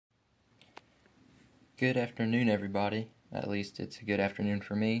Good afternoon, everybody. At least it's a good afternoon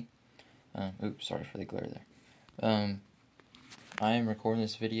for me. Oops, sorry for the glare there. I am recording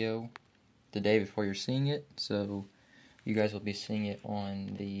this video the day before you're seeing it, so you guys will be seeing it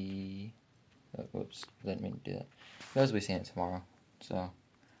on the... whoops, didn't mean to do that. You guys will be seeing it tomorrow, so...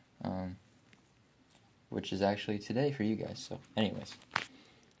 which is actually today for you guys, so anyways.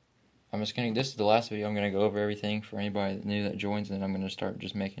 This is the last video. I'm gonna go over everything for anybody new that joins, and then I'm gonna start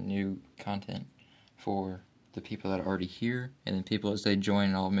just making new content for the people that are already here, and then people as they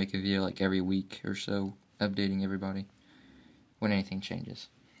join, I'll make a video like every week or so, updating everybody when anything changes.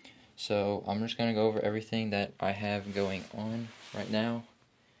 So I'm just gonna go over everything that I have going on right now,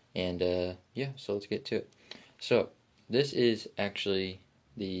 and yeah, so let's get to it. So this is actually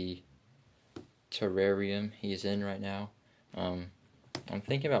the terrarium he's in right now. I'm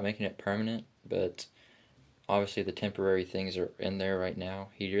thinking about making it permanent, but obviously the temporary things are in there right now.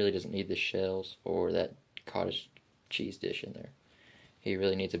 He really doesn't need the shells or that cottage cheese dish in there. He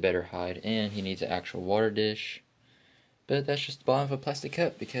really needs a better hide, and he needs an actual water dish. But that's just the bottom of a plastic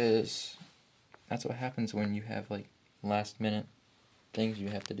cup, because that's what happens when you have like last minute things you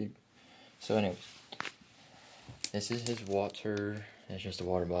have to do. So anyways, this is his water. It's just a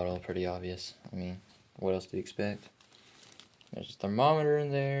water bottle, pretty obvious. I mean, what else do you expect? There's a thermometer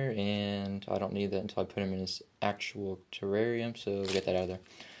in there, and I don't need that until I put him in his actual terrarium, so we'll get that out of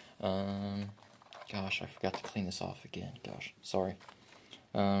there. Gosh, I forgot to clean this off again. Gosh, sorry.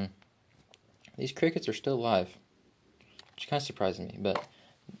 These crickets are still alive, which kind of surprises me, but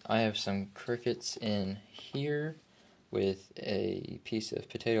I have some crickets in here with a piece of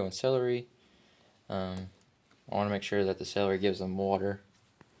potato and celery. I want to make sure that the celery gives them water,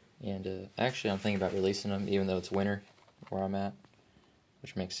 and actually I'm thinking about releasing them even though it's winter where I'm at,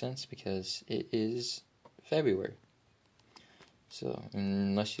 which makes sense because it is February. So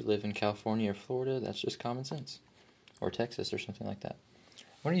unless you live in California or Florida, that's just common sense, or Texas or something like that.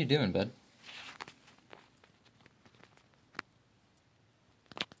 What are you doing, bud?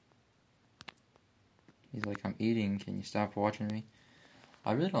 He's like, I'm eating, can you stop watching me?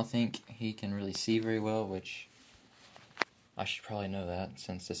 I really don't think he can really see very well, which I should probably know that,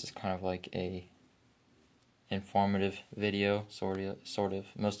 since this is kind of like a informative video, sort of.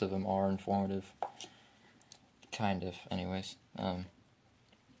 Most of them are informative, kind of, anyways.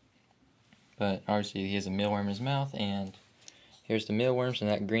 But obviously he has a mealworm in his mouth, and here's the mealworms, and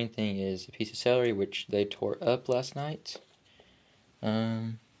that green thing is a piece of celery, which they tore up last night.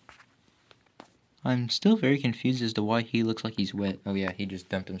 I'm still very confused as to why he looks like he's wet. Oh yeah, he just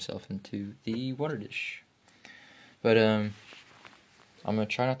dumped himself into the water dish. But I'm gonna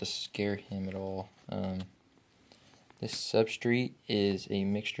try not to scare him at all. This substrate is a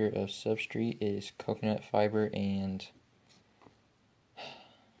mixture of substrate. It is coconut fiber and...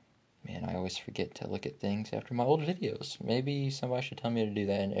 Man, I always forget to look at things after my old videos. Maybe somebody should tell me to do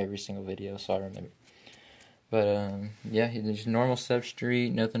that in every single video so I remember. But, yeah, there's normal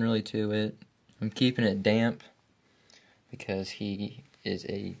substrate, nothing really to it. I'm keeping it damp because he is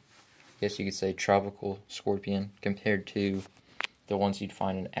a, I guess you could say, tropical scorpion compared to the ones you'd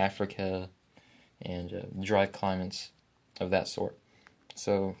find in Africa and dry climates of that sort.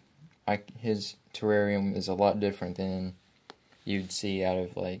 So his terrarium is a lot different than you'd see out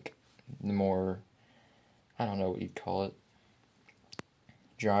of like the more, I don't know what you'd call it,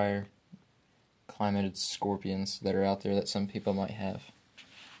 drier climated scorpions that are out there that some people might have.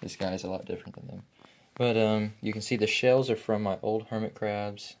 This guy's a lot different than them. But you can see the shells are from my old hermit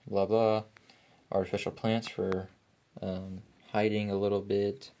crabs, blah blah. Artificial plants for hiding a little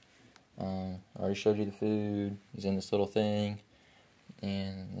bit. I already showed you the food. He's in this little thing,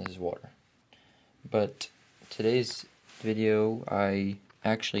 and this is water. But today's video, I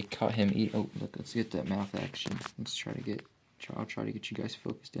actually caught him eat. Oh, look! Let's get that mouth action. I'll try to get you guys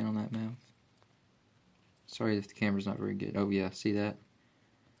focused in on that mouth. Sorry if the camera's not very good. Oh yeah, see that?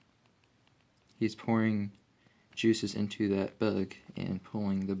 He's pouring juices into that bug and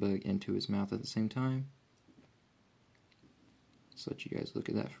pulling the bug into his mouth at the same time. Let's let you guys look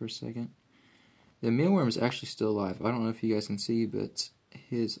at that for a second. The mealworm is actually still alive. I don't know if you guys can see, but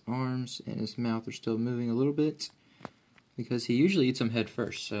his arms and his mouth are still moving a little bit because he usually eats them head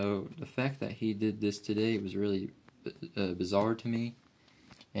first. So the fact that he did this today was really bizarre to me.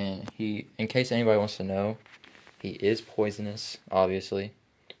 And in case anybody wants to know, he is poisonous, obviously.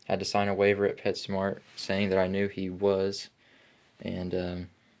 Had to sign a waiver at PetSmart saying that I knew he was. And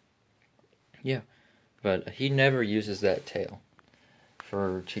yeah, but he never uses that tail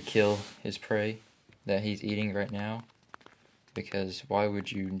to kill his prey that he's eating right now, because why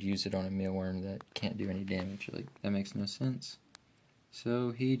would you use it on a mealworm that can't do any damage? Like, that makes no sense.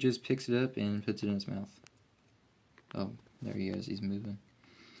 So he just picks it up and puts it in his mouth. Oh, there he is, he's moving.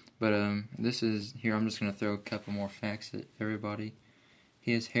 But this is, here I'm just going to throw a couple more facts at everybody.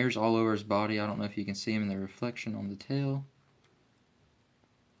 He has hairs all over his body. I don't know if you can see him in the reflection on the tail.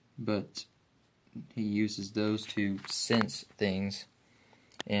 But he uses those to sense things.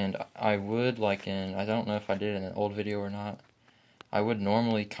 And I would, like in, I don't know if I did in an old video or not, I would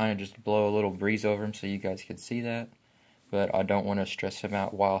normally kind of just blow a little breeze over him so you guys could see that. But I don't want to stress him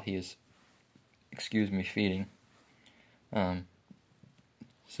out while he is, feeding.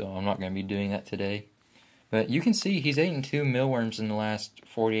 So I'm not going to be doing that today. But you can see he's eaten 2 mealworms in the last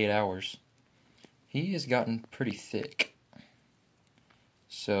 48 hours. He has gotten pretty thick.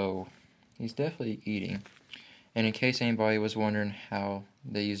 So he's definitely eating. And in case anybody was wondering how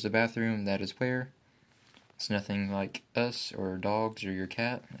they use the bathroom, that is where. It's nothing like us or dogs or your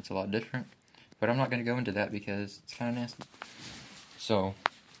cat. It's a lot different. But I'm not going to go into that because it's kind of nasty. So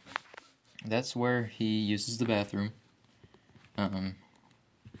that's where he uses the bathroom. And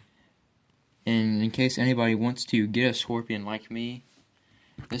in case anybody wants to get a scorpion like me,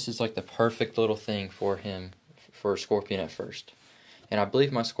 this is like the perfect little thing for him, for a scorpion at first. And I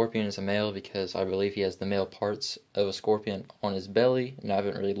believe my scorpion is a male because I believe he has the male parts of a scorpion on his belly. And I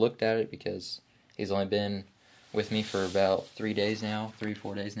haven't really looked at it because he's only been with me for about 3 days now,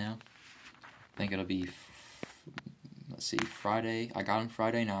 3-4 days now. I think it'll be, let's see, Friday. I got him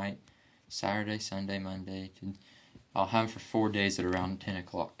Friday night, Saturday, Sunday, Monday. I'll have him for 4 days at around 10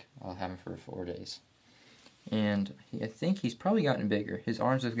 o'clock. I'll have him for 4 days. And I think he's probably gotten bigger. His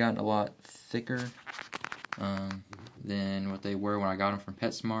arms have gotten a lot thicker than what they were when I got him from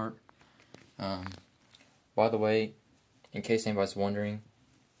PetSmart. By the way, in case anybody's wondering,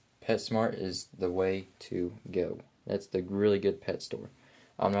 PetSmart is the way to go. That's the really good pet store.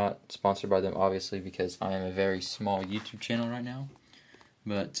 I'm not sponsored by them, obviously, because I am a very small YouTube channel right now.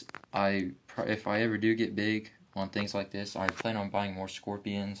 But if I ever do get big on things like this, I plan on buying more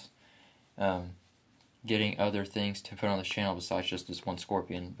scorpions, getting other things to put on this channel besides just this one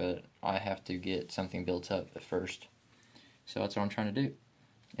scorpion. But I have to get something built up at first. So that's what I'm trying to do.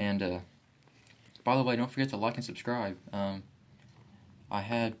 And by the way, don't forget to like and subscribe. I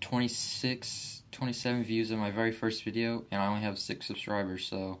had 27 views on my very first video, and I only have 6 subscribers,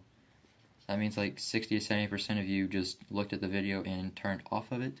 so that means like 60 to 70% of you just looked at the video and turned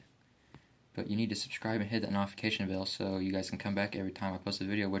off of it. But you need to subscribe and hit that notification bell so you guys can come back every time I post a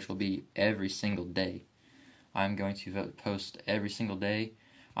video, which will be every single day. I'm going to post every single day.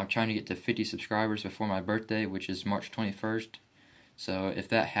 I'm trying to get to 50 subscribers before my birthday, which is March 21st. So if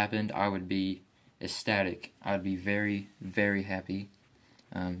that happened, I would be ecstatic. I would be very, very happy.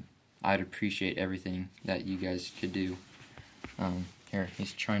 I'd appreciate everything that you guys could do. Here,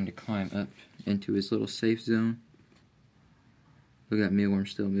 he's trying to climb up into his little safe zone. Look at that mealworm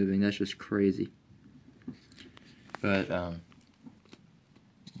still moving. That's just crazy. But,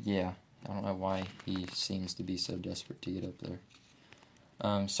 yeah, I don't know why he seems to be so desperate to get up there.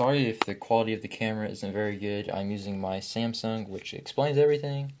 Sorry if the quality of the camera isn't very good. I'm using my Samsung, which explains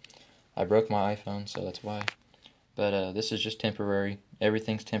everything. I broke my iPhone, so that's why. But this is just temporary.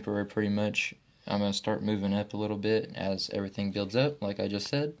 Everything's temporary pretty much. I'm going to start moving up a little bit as everything builds up, like I just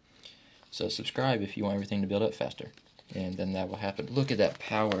said. So subscribe if you want everything to build up faster. And then that will happen. Look at that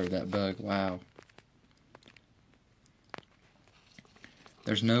power of that bug. Wow.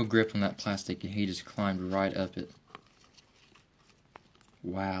 There's no grip on that plastic, and he just climbed right up it.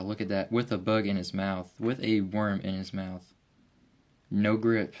 Wow, look at that. With a bug in his mouth. With a worm in his mouth. No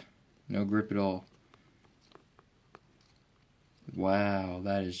grip. No grip at all. Wow,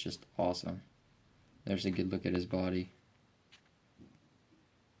 that is just awesome. There's a good look at his body.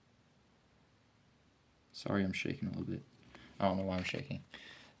 Sorry I'm shaking a little bit. I don't know why I'm shaking.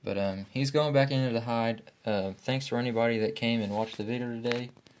 But he's going back into the hide. Thanks for anybody that came and watched the video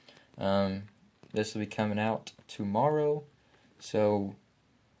today. This will be coming out tomorrow. So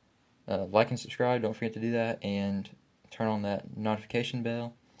like and subscribe. Don't forget to do that. And turn on that notification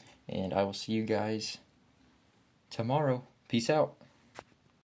bell. And I will see you guys tomorrow. Peace out.